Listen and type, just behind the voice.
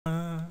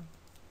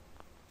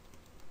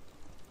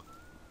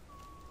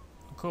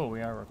cool,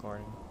 we are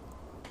recording.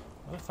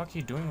 What the fuck are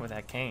you doing with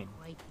that cane?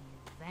 Quite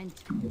the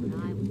adventure when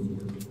I was young.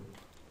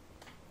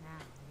 Now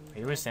Are these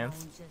you a old synth?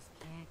 bones just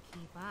can't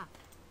keep up.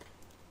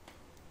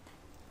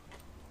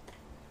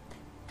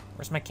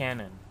 Where's my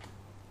cannon?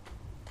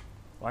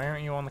 Why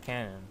aren't you on the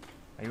cannon?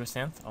 Are you a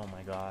synth? Oh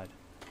my god.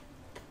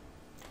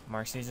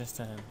 Marcy's a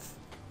synth.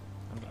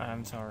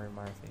 I'm sorry,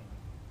 Marcy.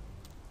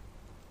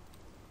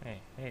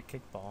 Hey,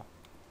 kickball.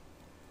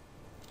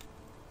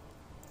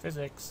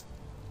 Physics.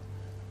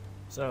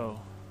 So.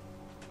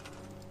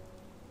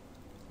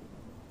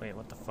 Wait,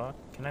 what the fuck?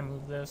 Can I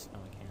move this? Oh,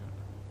 I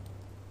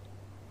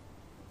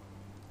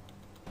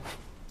can't.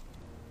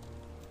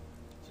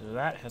 So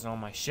that has all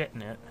my shit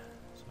in it.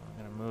 So I'm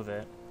gonna move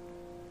it.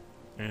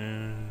 Where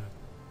am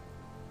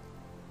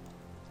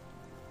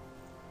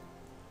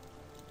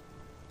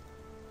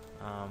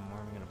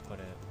I gonna put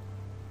it?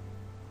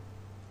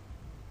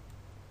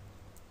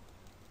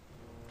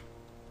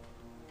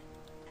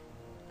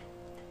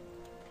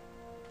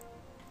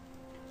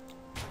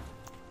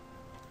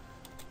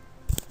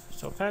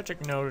 So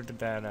Patrick noted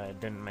that I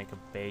didn't make a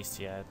base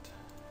yet.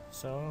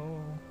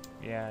 So,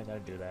 yeah, I gotta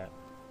do that.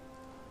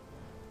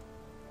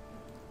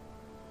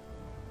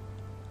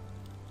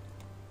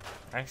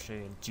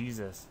 Actually,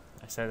 Jesus,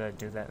 I said I'd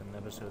do that in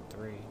episode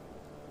 3.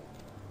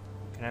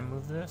 Can I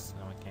move this?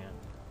 No, I can't.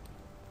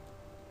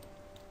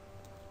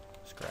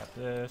 Scrap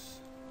this.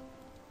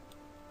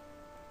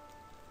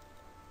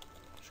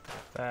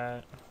 Scrap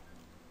that.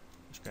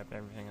 Scrap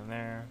everything in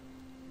there.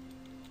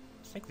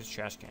 Let's take this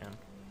trash can.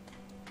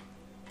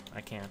 I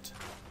can't.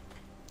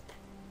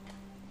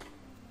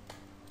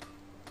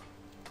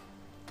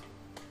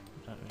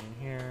 Nothing in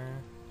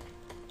here.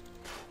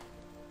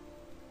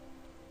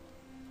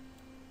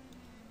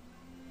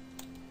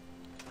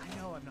 I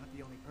know I'm not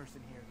the only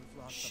person here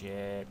who's lost someone.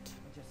 Shit.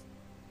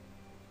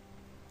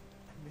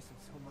 I miss him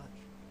so much.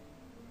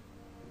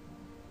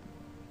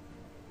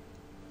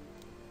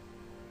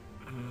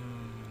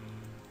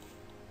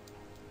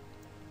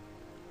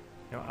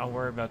 You know, I'll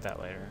worry about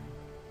that later.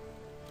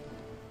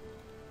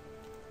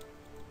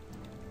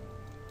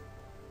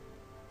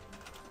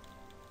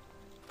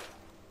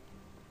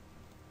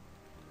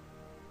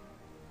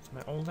 It's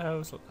my old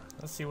house.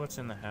 Let's see what's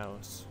in the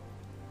house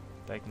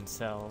that I can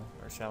sell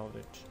or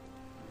salvage.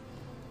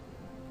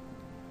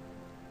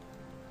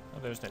 Oh,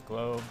 there's that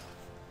globe.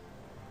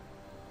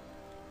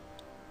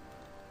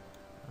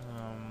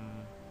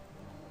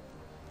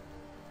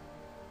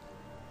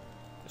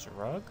 There's a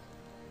rug?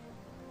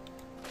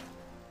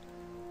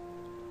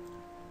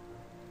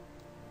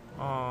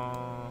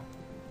 Aww.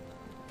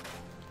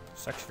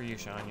 Sucks for you,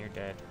 Sean. You're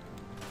dead.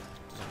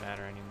 Doesn't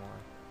matter anymore.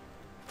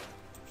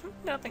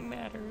 Nothing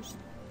matters.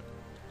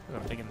 Ooh,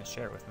 I'm taking this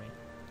chair with me.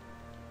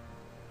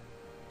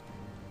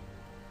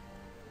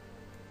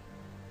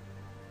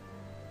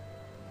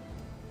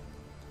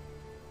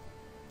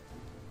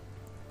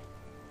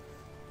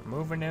 We're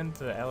moving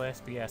into the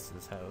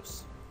LSBS's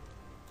house.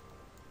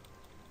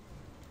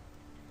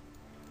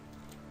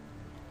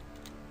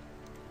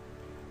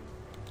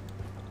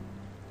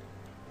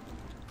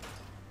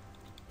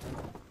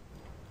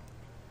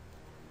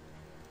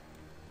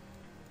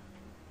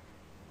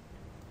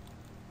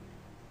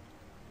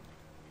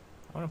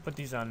 I want to put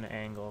these on an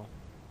angle.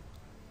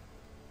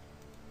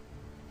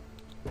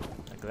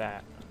 Like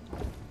that.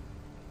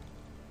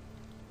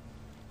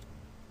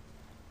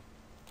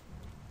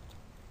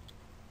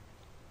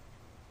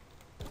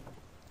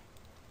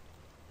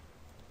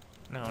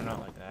 No, not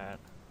like that.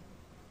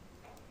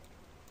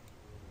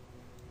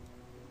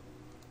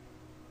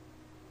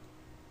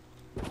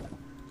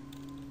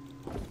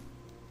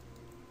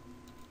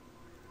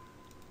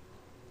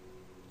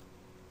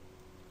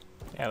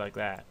 Yeah, like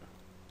that.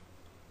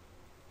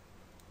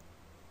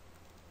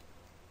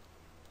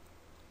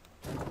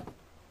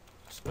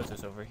 Let's put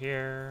this over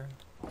here.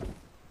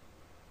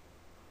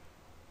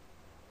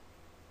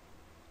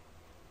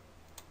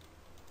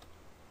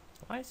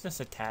 Why is this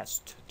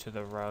attached to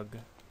the rug?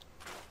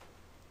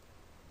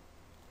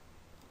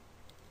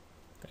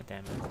 God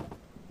damn it.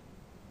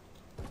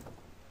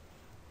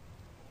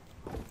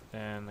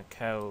 Then the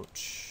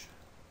couch.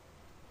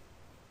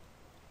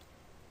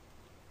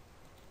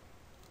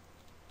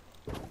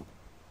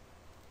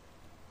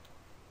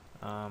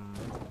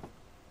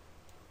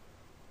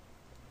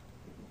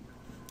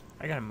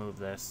 I gotta move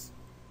this.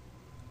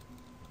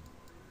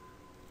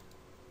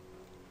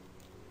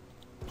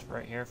 It's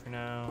right here for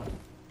now.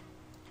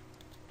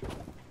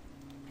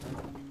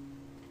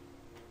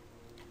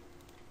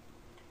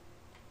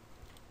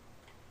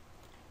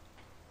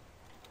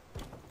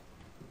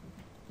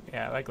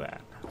 Yeah, like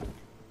that.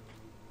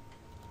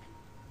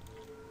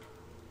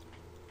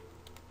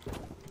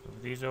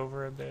 Move these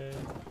over a bit.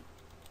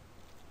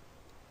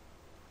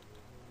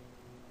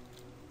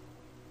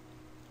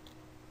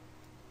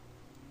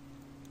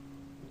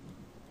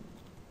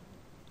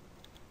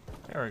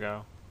 There we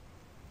go.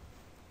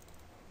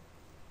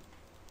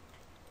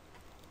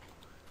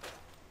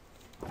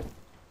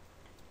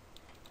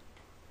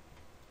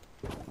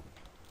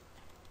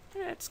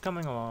 Yeah, it's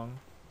coming along.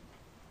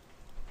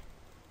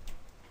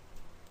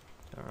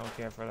 Don't really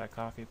care for that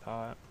coffee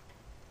pot.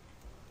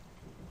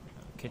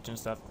 Kitchen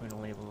stuff I'm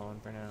gonna leave alone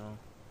for now.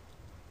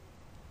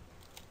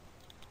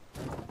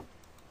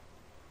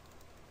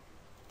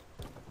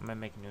 I might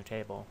make a new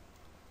table.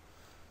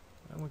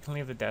 And we can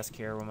leave the desk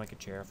here, we'll make a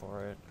chair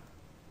for it.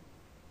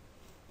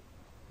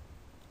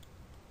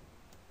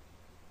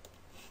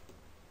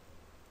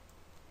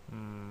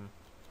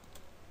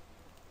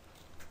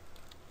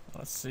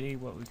 Let's see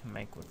what we can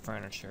make with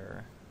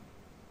furniture.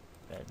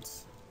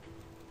 Beds.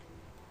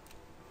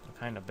 What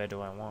kind of bed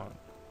do I want?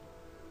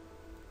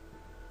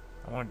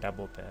 I want a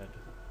double bed.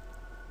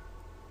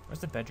 Where's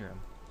the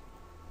bedroom?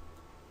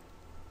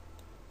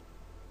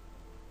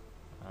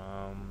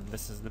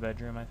 This is the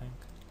bedroom, I think.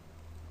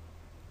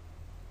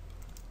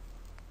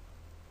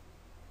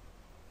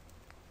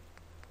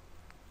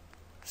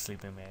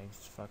 Sleeping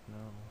bags, fuck no.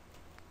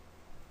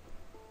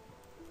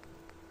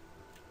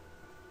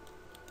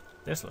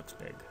 This looks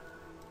big.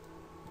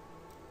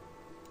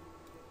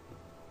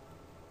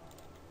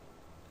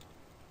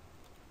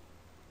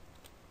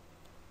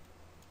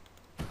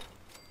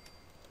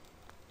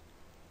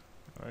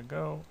 There we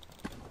go.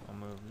 I'll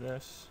move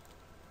this.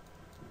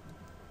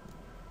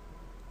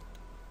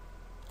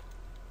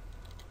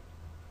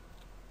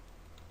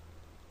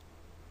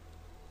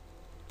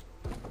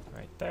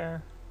 Right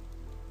there.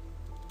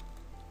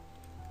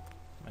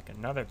 Make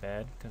another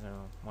bed, because I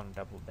don't want a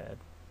double bed.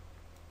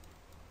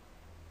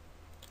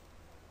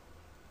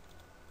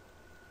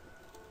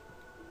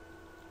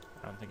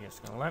 I don't think it's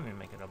going to let me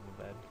make a double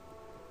bed.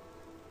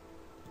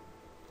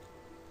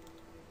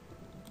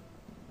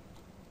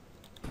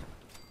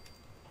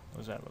 What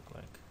does that look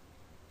like?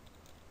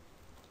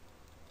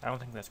 I don't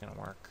think that's going to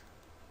work.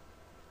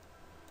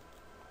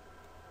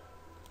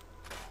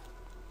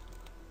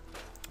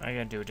 I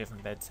gotta do a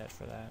different bed set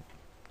for that.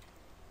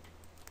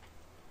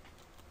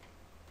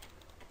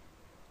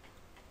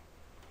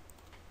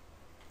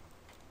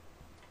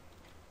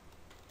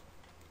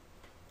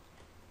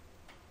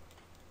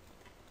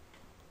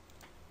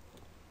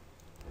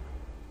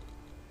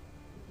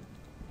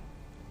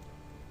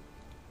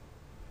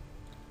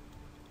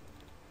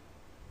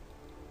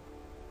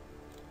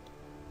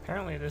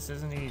 Apparently this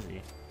isn't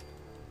easy.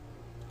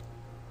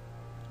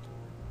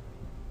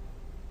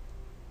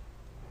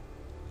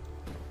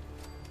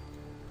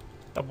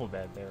 Double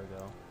bed, there we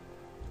go.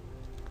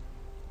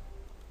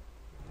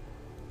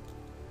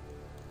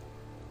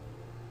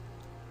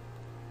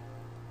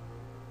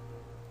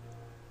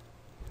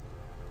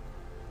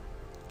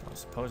 I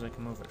suppose I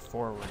can move it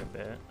forward a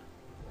bit.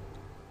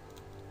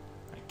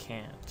 I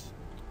can't.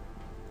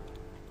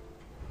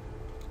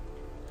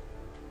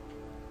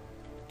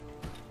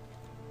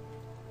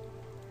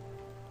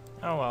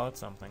 Oh well, it's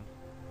something.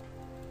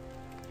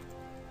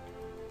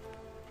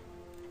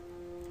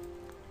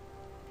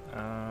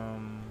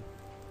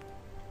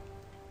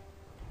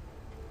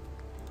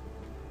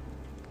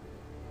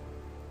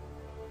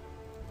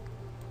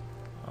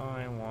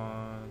 I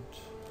want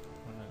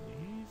one of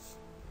these.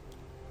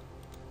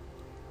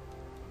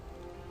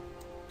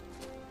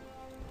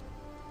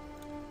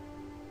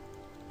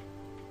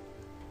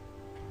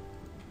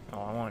 Oh,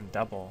 I want a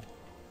double.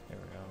 There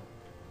we go.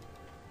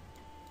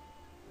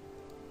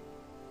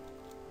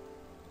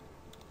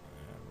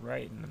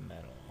 Right in the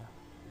middle.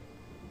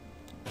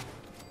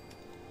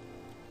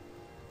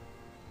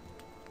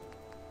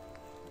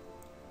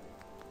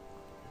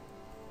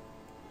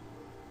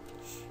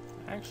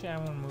 Actually, I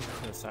want to move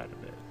it to the side a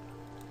bit.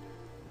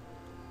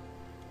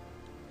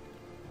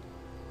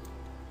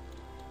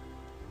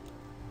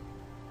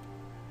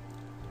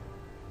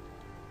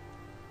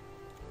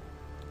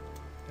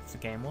 If the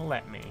game will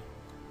let me.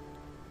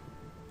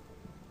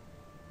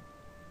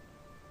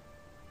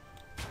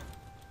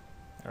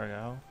 There we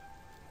go.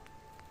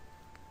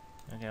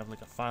 I have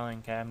like a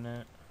filing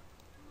cabinet.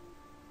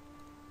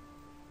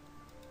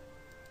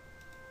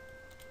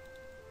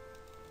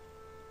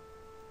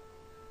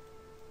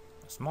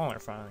 A smaller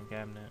filing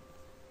cabinet.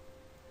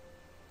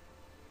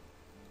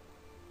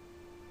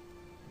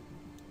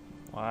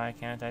 Why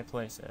can't I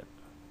place it?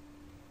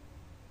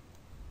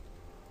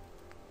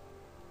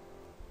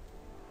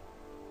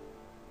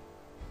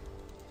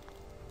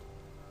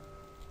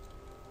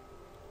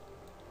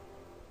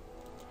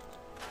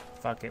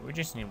 Fuck it, we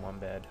just need one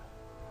bed.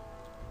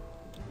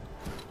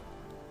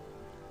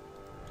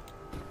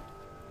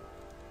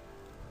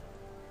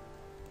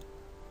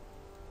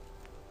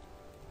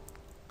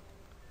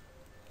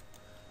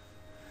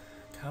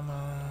 Come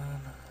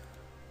on.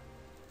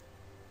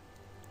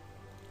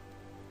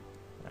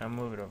 I'll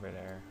move it over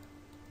there.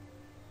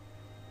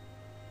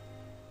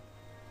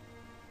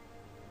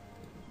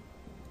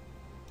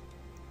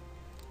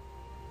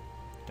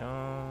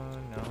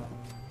 Don't know.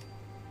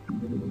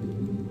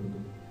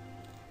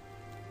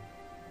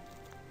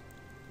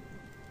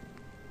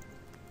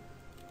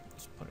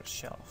 Let's put a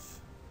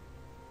shelf.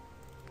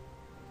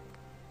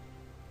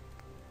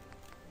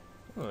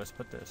 Ooh, let's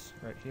put this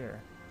right here.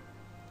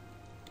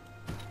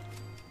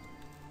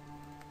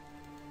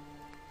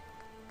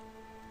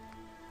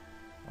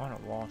 On a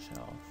wall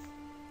shelf.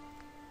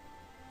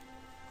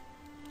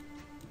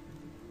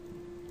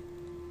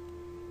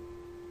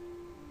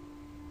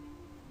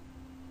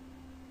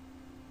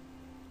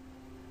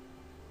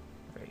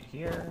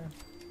 here.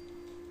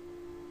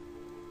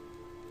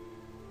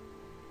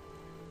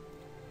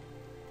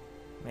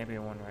 Maybe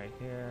one right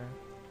here.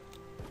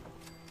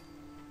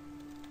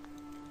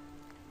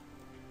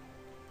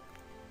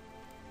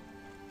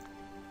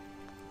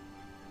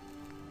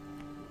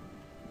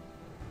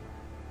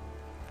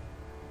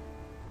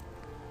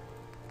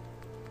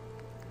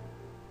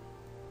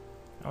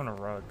 I want a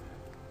rug.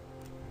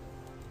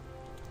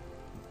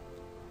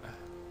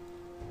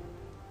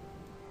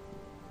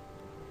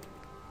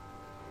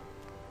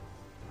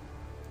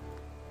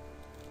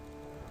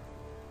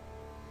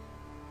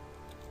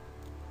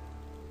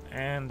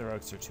 And the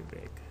rugs are too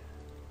big.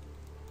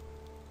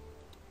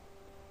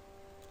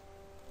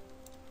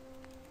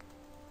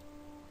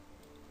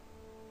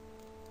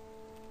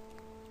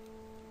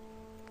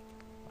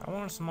 I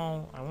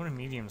want a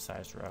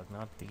medium-sized rug,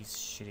 not these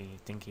shitty,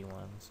 dinky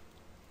ones.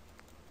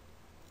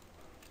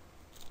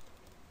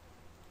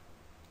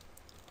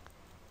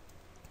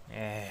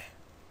 Eh.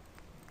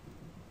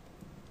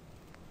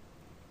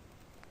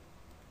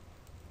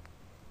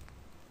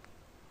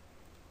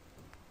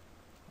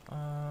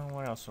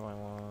 What else do I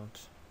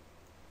want?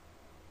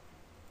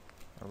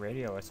 A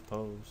radio, I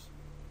suppose.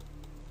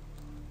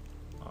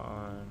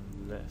 On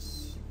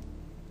this.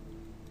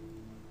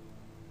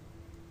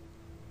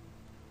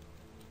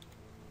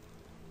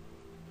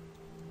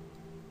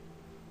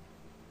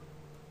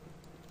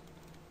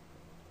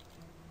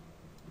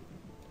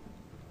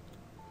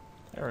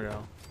 There we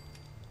go.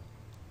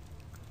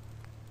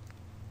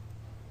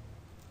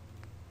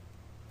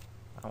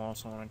 I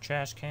also want a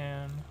trash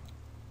can.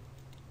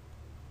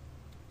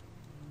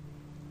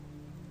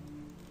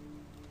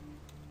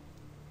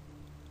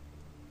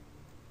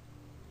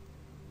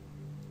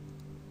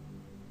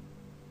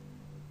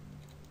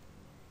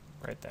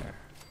 Right there.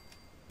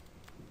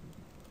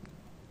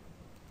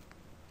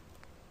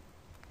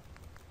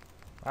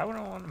 Why would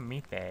I want a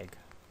meat bag?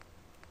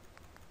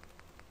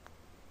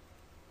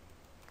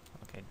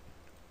 Okay.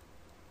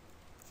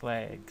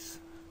 Flags.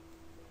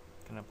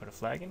 Can I put a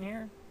flag in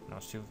here? No,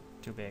 it's too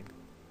big.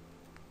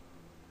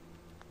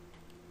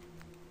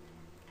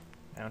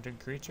 Mounted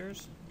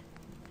creatures?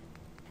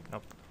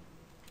 Nope.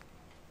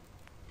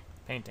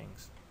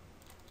 Paintings.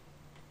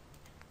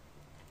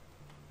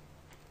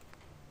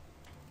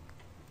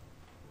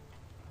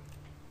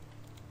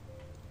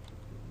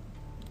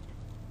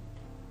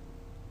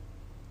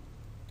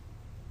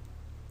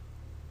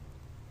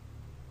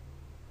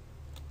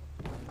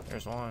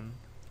 There's one.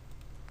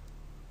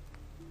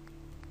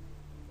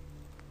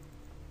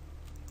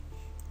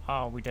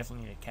 Oh, we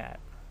definitely need a cat.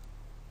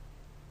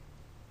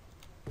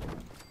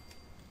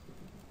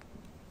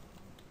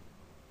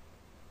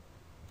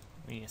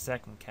 We need a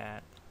second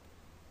cat.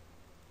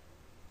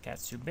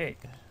 Cat's too big.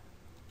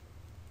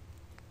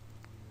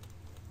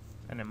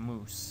 And a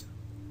moose.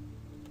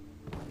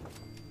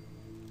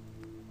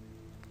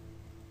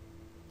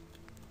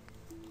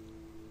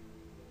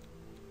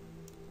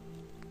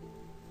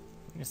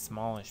 We need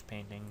smallish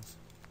paintings.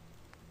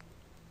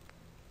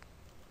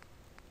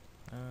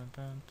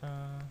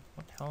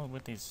 What the hell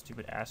with these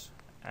stupid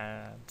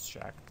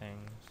abstract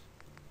things?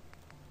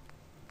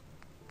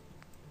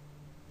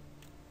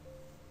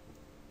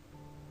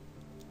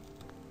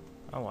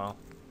 Oh well.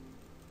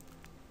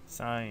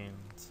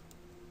 Signs.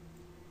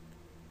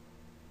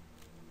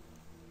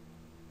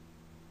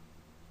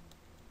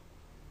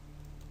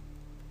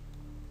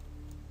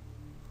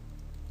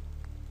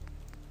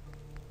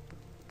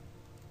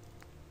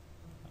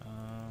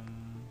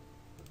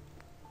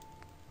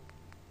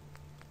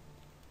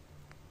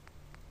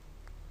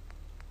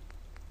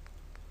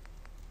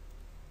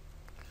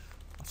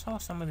 I saw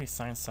some of these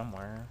signs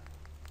somewhere.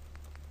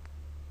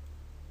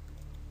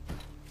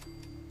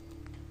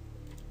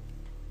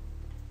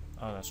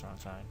 Oh, that's the wrong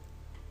side.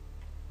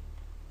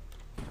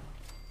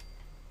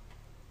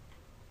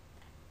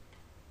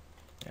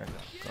 There we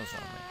go. Goes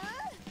on me.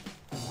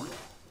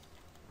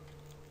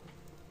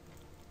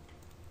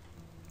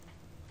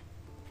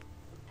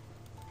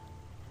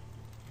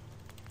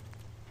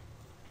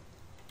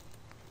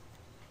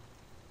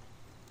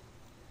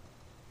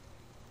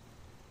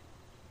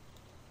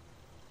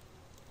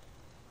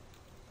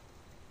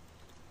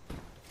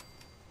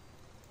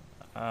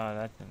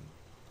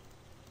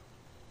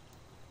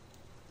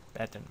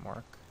 That didn't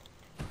work.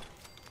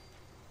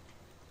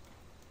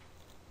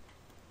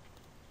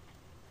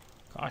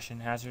 Caution,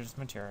 hazardous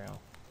material.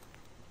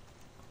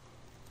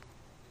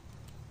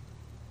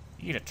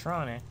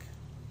 Eatronic.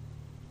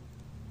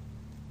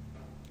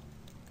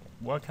 Okay,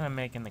 what can I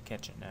make in the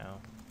kitchen now?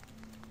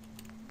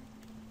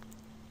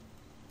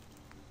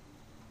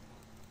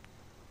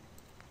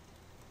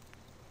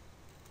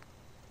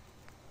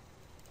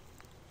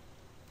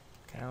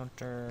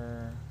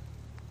 Counter.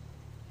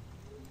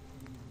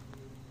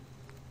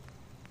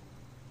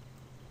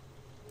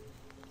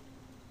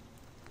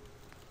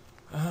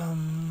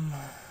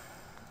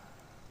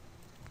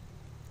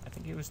 I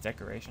think it was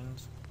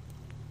decorations.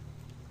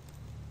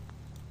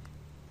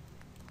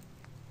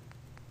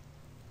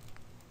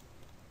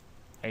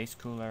 Ice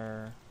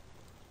cooler.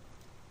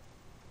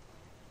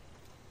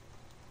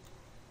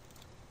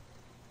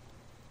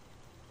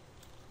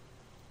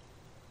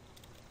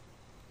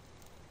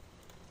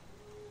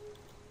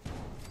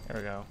 There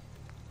we go.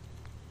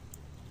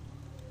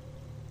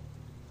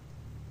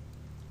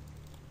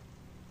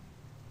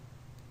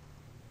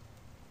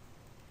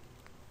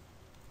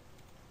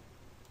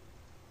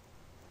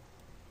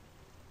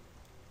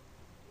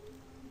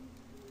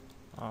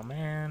 Oh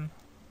man.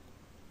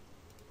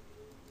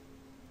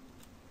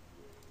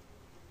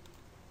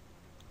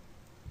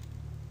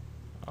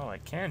 Oh, I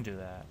can do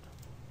that.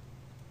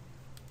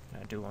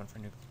 Can I do one for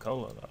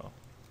Nuka-Cola though?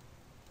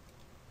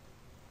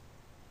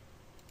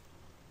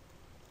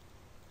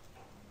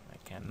 I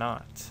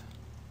cannot.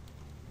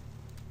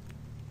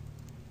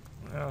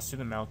 Well, let's do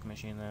the milk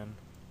machine then.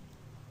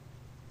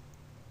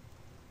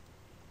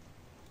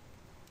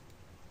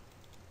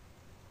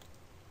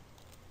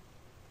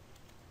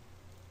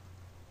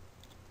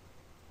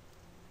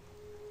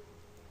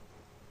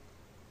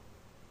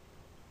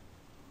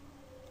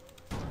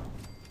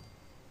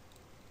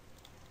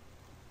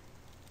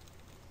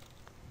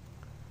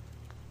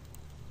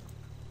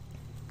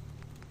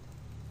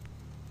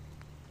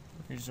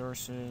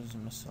 Resources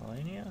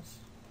miscellaneous?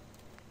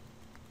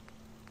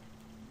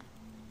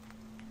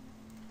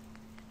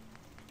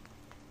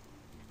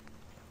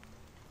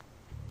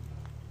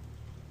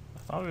 I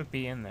thought it would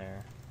be in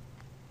there.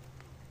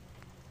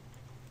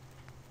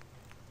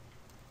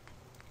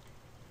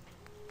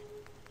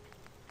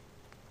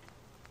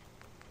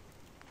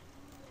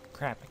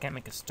 Crap, I can't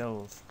make a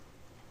stove.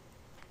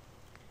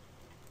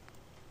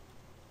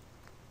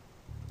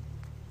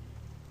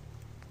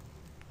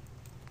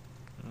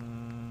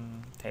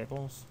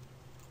 Tables?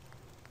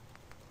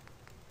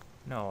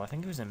 No, I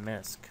think it was in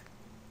MISC.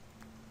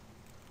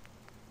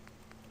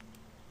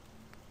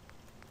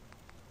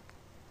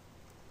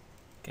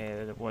 Okay,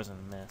 it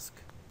wasn't MISC.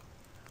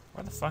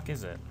 Where the fuck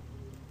is it?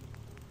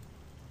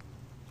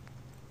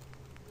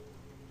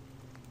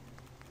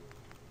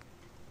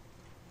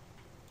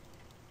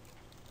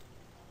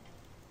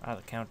 Ah,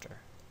 the counter.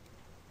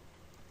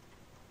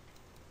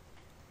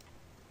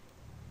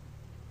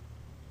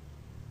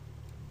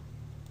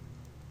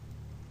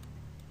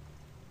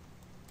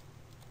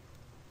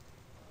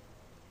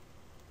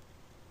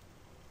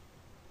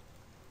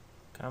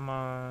 Come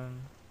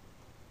on.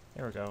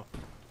 There we go.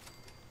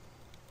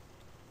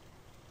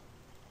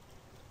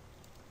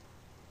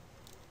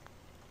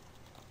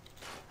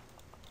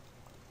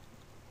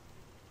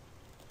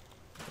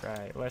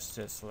 Right, let's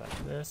just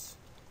select this.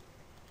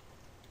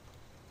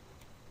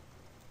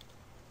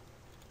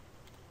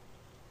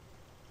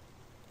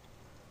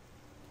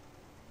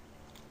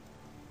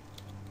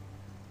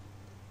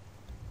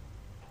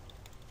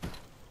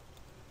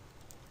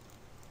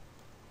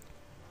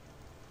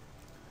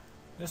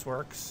 This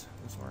works.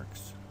 This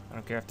works. I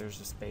don't care if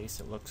there's a space,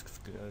 it looks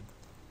good.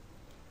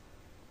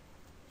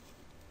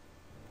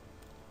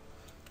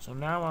 So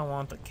now I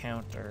want the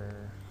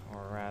counter,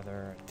 or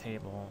rather a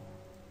table.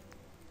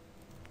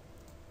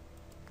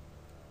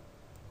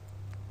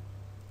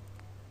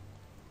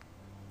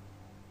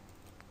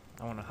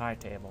 I want a high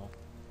table.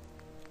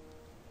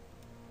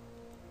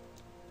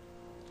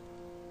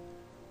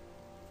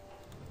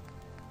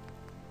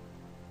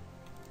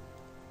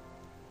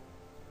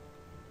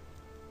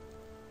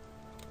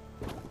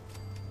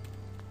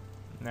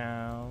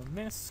 Now,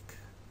 MISC.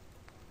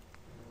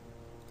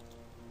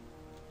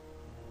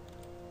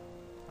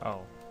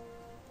 Oh.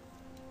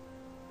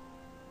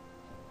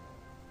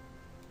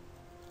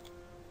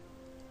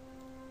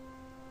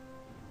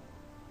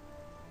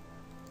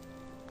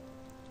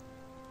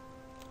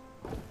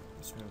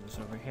 Let's move this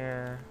over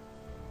here.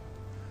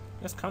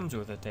 This comes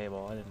with a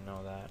table, I didn't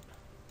know that.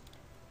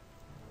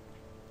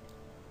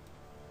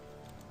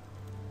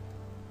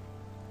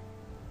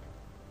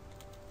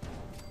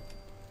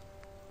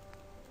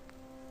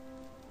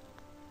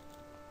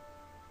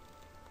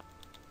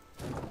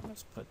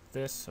 Let's put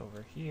this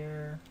over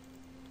here.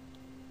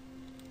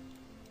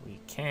 We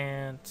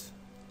can't.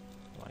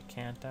 Why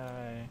can't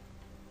I?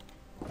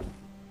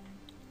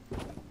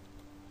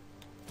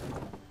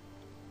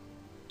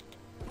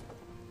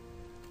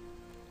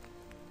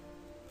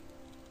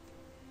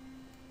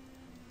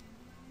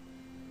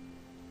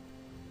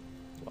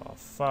 Well,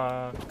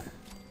 fuck.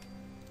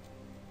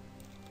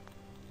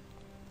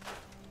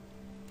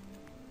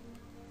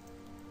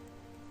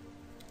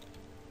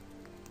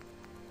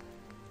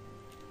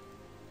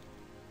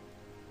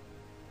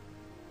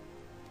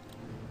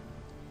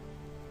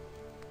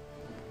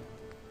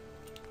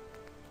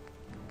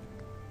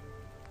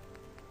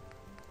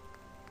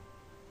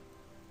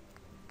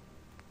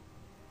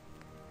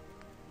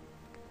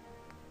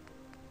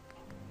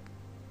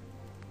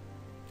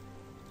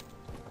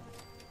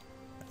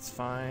 That's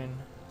fine.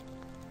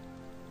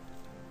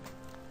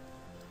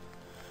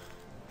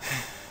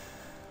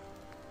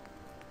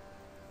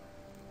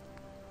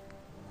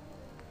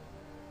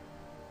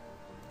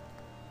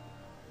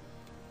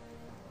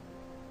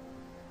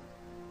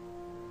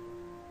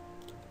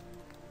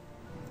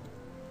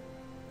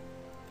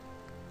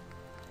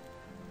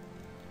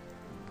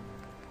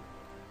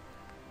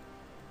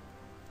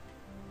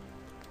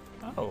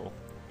 Oh.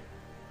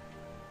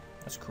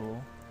 That's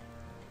cool.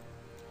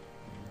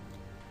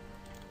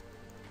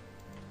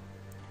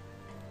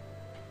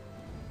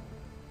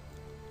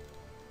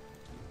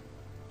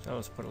 So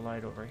let's put a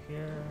light over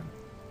here.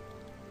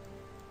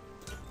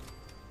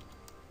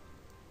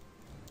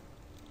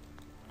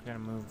 I gotta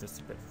move this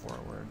a bit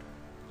forward.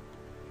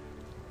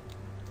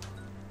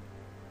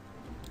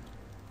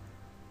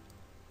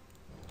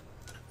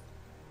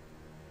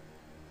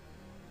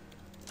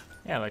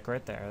 Yeah, like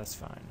right there, that's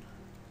fine.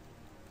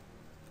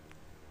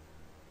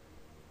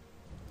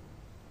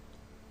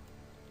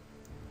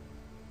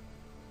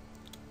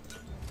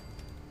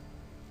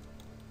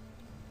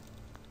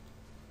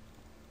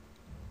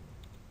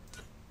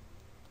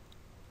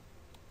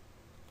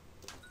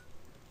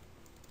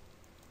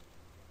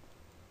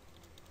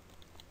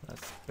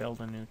 Let's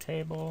build a new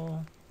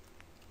table.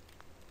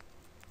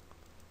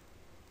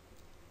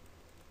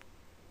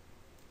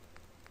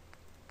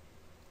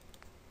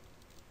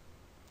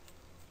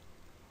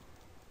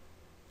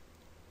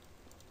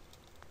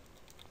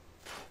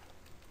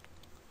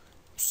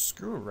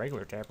 Screw a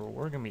regular table.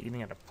 We're gonna be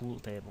eating at a pool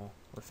table.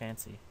 We're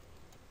fancy.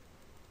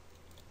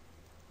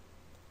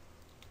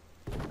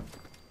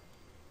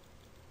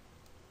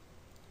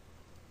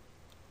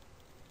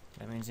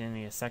 That means you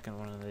need a second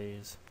one of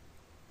these.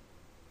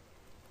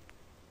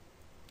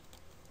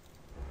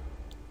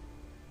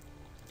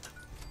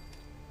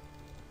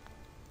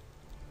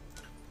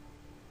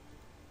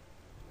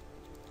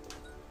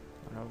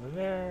 One over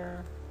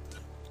there.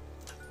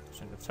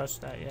 Shouldn't have touched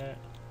that yet.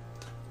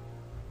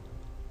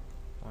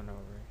 One over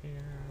here.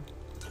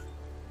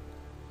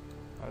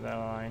 Are they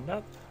lined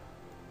up?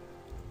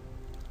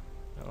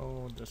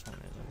 No, this one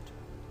isn't.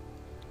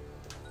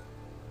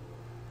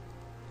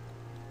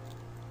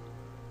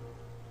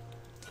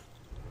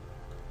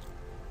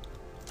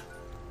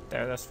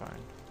 There, that's fine.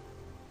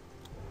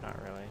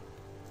 Not really.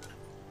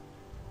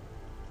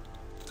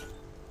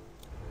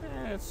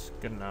 It's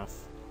good enough.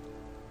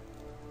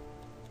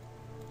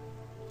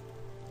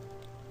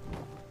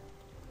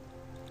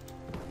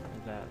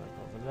 Move that like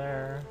over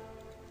there.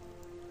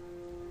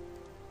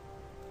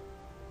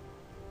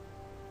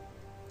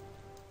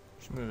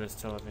 Should move this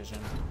television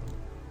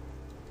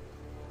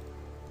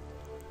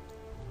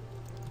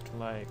to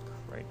like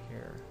right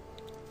here.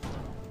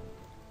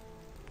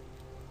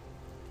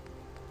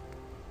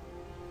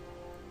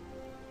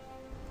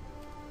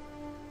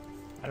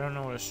 I don't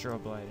know what a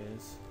strobe light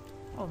is.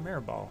 Oh,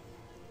 mirror ball.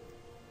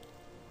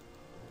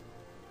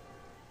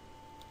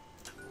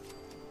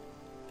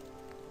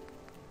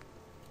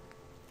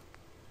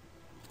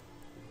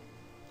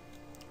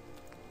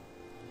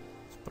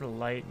 Let's put a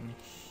light in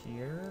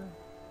here.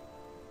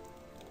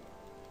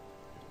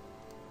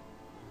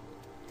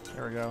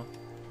 There we go.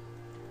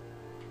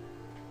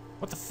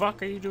 What the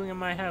fuck are you doing in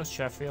my house,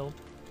 Sheffield?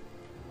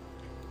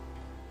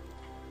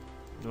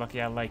 You're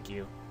lucky I like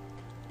you.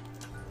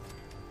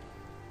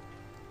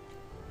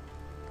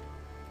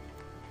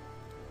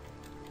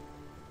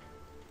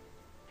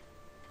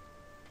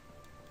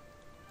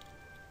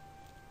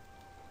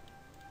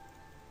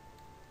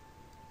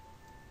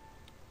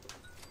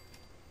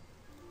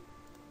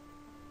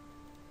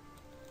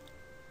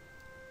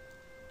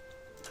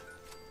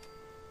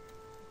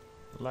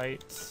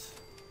 Lights.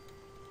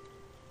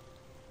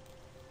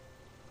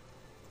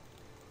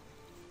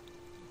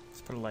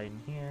 Let's put a light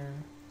in here.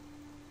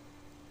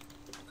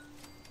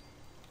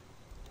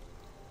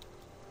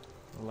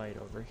 A light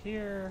over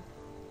here.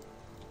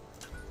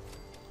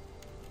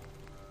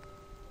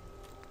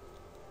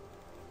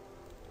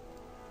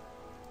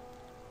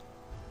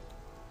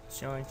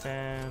 Ceiling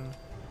fan.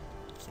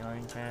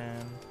 Ceiling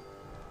fan.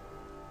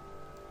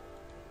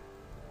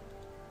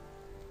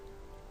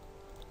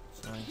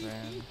 Ceiling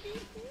fan.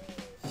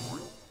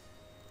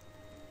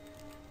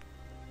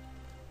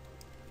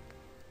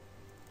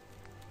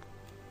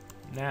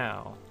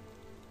 Now,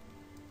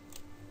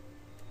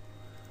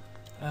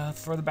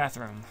 for the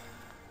bathroom.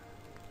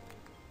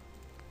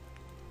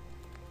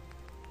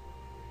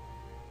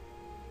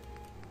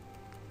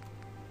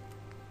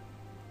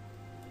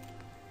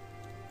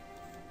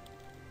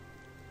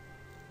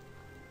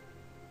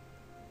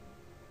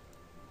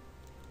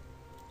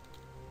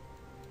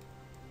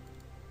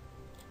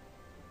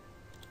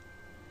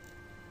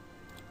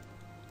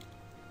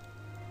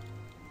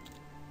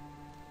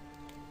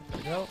 There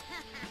we go.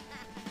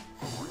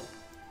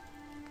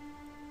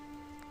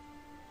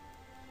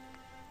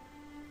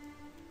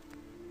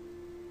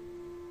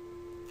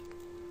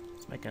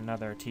 Make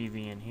another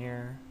TV in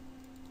here.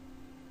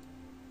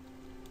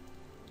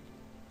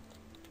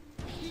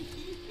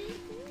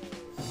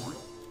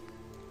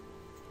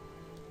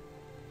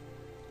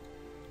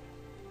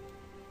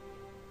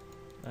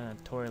 Then a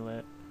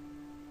toilet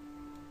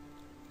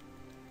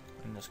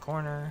in this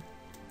corner,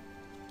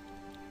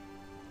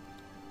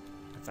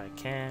 if I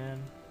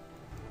can.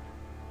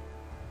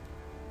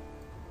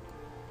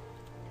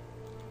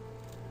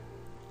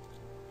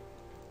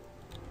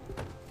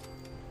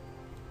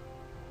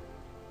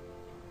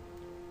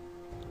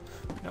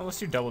 No, let's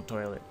do double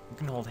toilet. You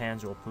can hold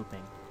hands while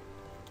pooping.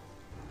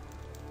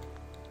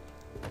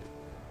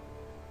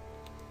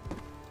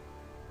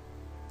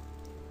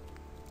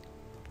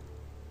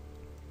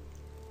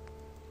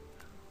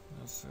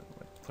 Let's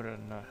put it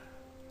in a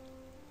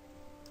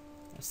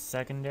A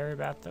secondary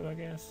bathtub, I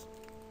guess.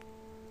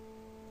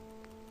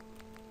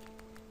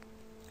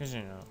 Because,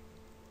 you know.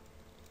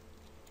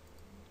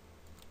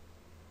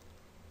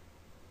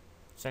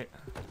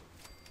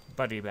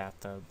 Buddy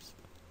bathtubs.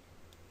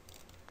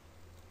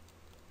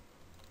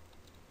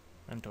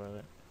 And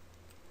toilet.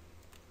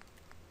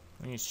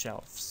 We need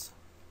shelves.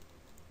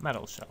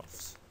 Metal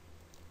shelves.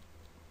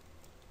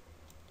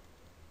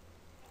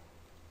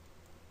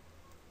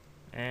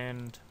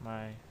 And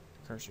my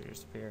cursor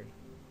disappeared.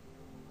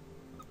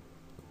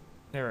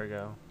 There we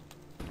go.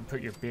 You can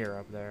put your beer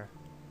up there.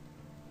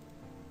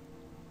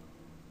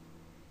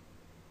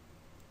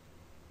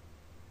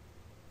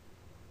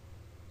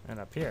 And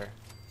up here.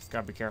 Just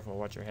gotta be careful,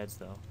 watch your heads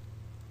though.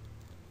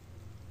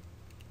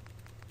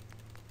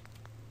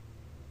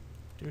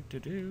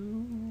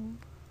 Do.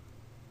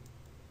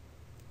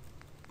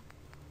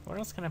 What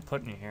else can I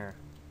put in here?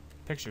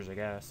 Pictures, I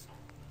guess.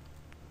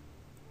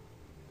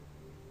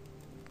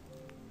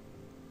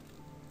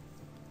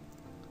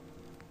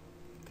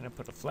 Can I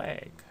put a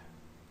flag?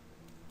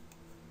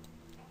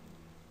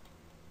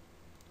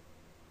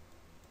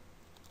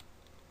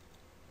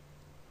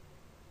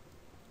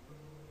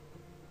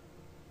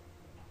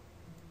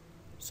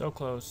 So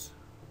close.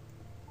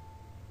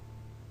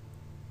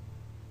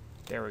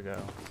 There we go.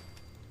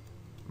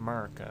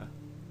 America.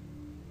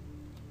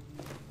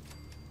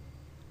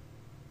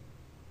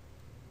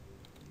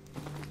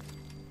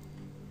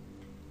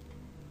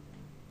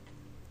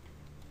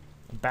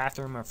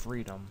 Bathroom of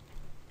freedom.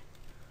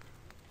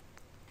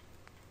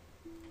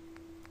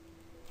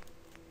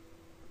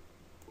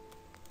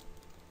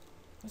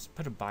 Let's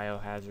put a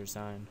biohazard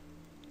sign.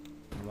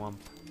 Wump.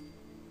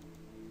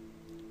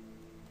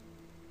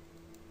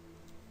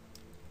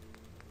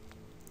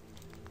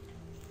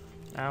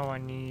 Now I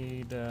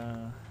need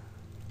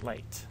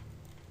light.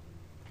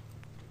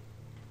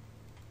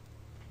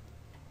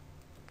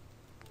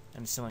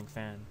 And a ceiling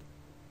fan.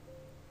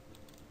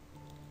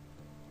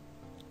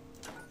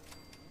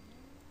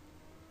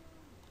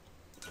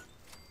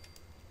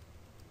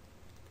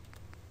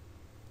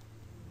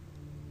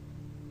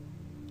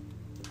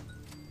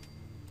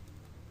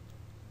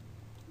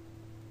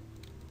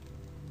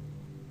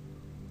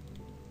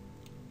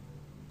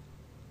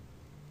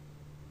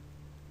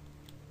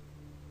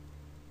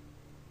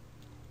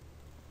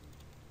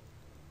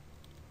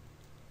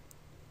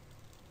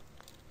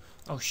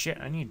 Oh shit,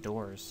 I need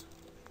doors.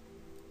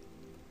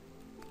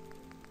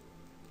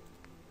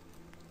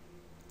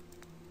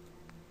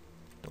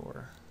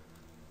 Door.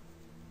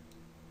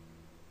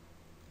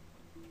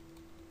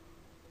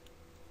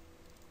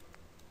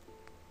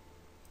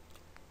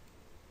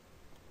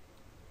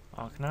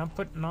 Oh, can I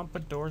not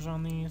put doors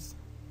on these?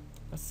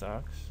 That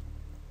sucks.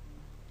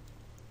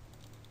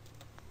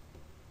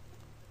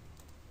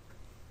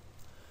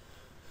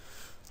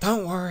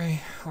 Don't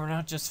worry, we're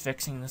not just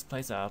fixing this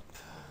place up.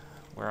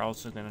 We're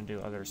also gonna do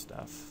other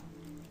stuff.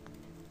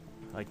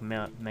 Like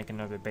make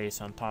another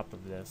base on top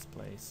of this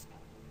place.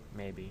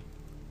 Maybe.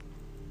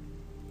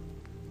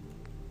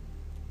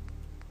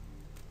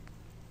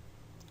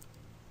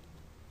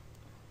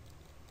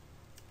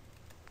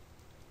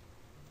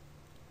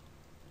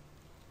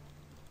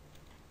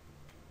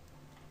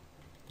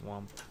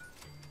 Womp.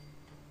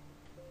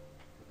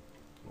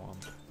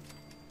 Womp.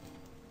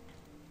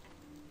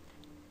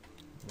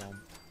 Womp.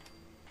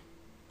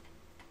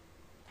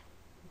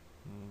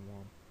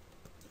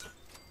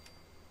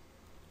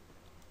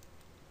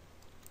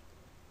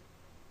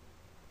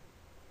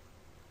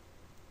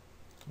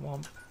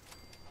 Womp.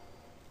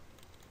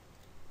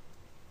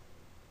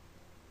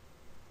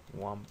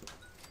 Womp.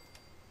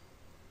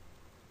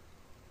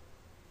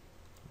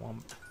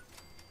 Womp.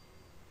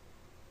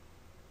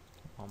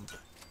 Womp.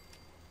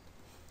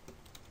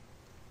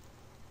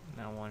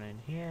 Now one in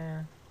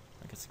here.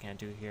 I guess I can't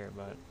do here,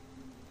 but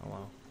oh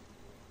well.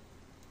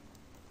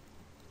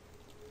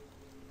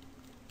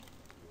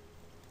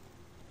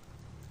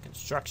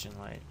 Construction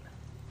light.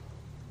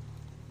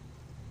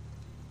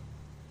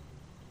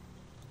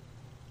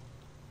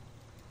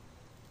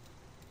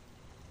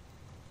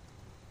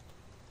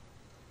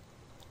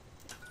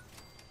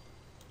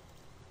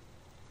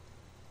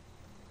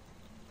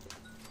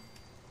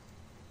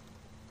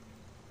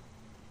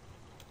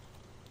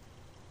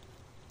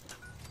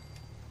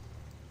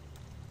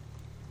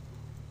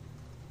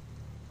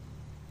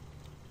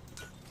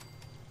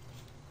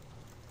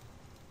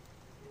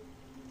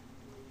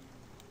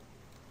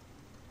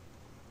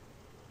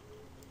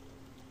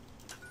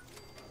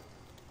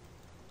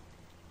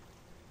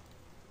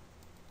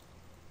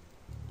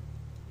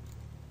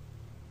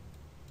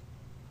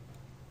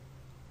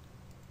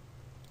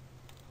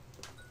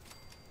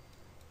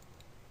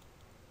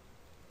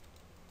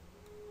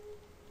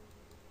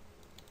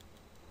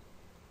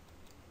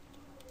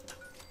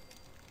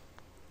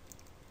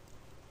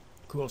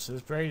 Cool, so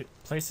this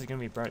place is gonna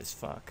be bright as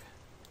fuck.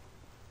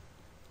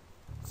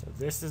 So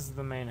this is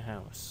the main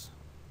house.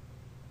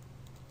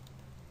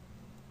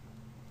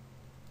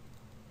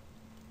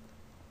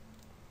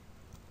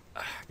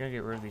 I gotta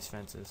get rid of these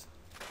fences.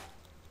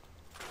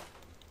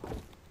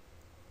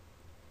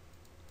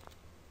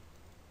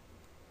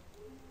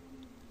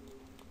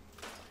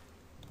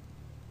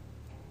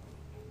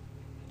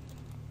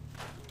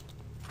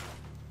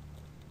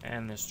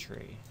 and this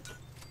tree.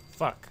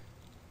 Fuck.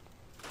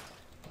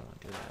 I don't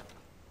want to do that.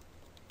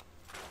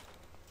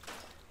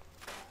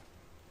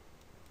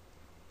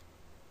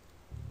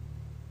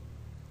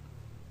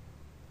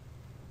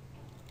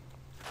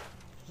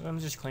 So I'm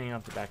just cleaning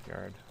up the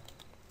backyard.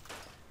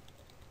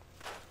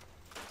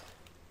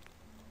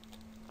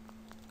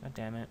 God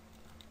damn it.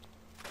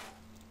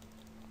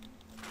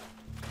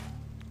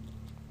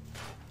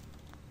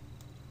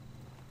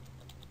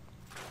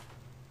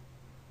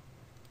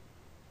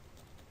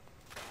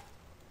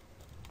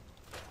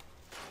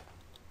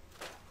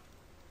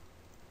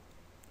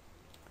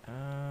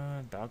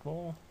 Dog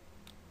bowl?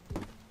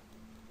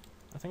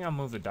 I think I'll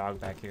move the dog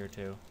back here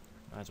too.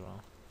 Might as well.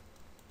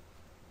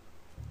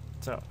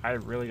 So, I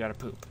really gotta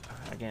poop.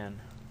 Again.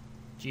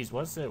 Jeez,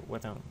 what's it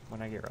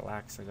when I get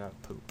relaxed, I gotta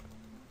poop.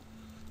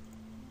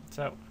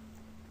 So,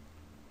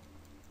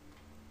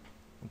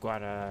 we've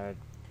got a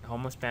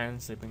homeless man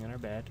sleeping in our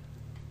bed.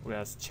 We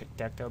got a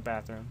decked out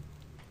bathroom.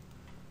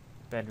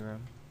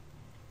 Bedroom.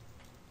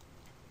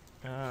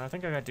 I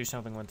think I gotta do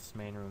something with this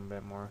main room a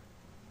bit more.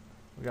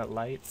 We got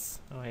lights.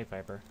 Oh, hey,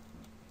 Piper.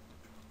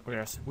 We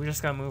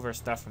just gotta move our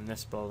stuff from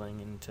this building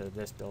into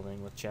this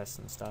building with chests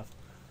and stuff.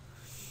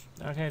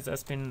 Okay, so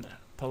that's been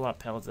POLOP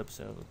Pellets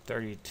episode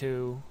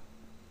 32.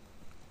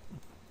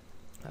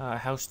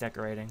 House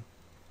decorating.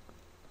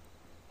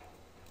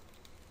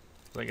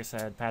 Like I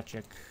said,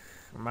 Patrick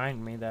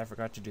reminded me that I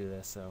forgot to do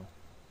this, so.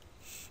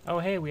 Oh,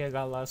 hey, we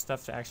got a lot of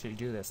stuff to actually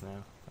do this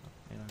now. So,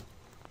 you know.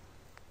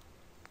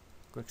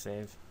 Quick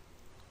save.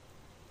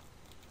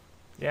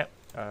 Yep,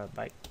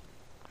 bye.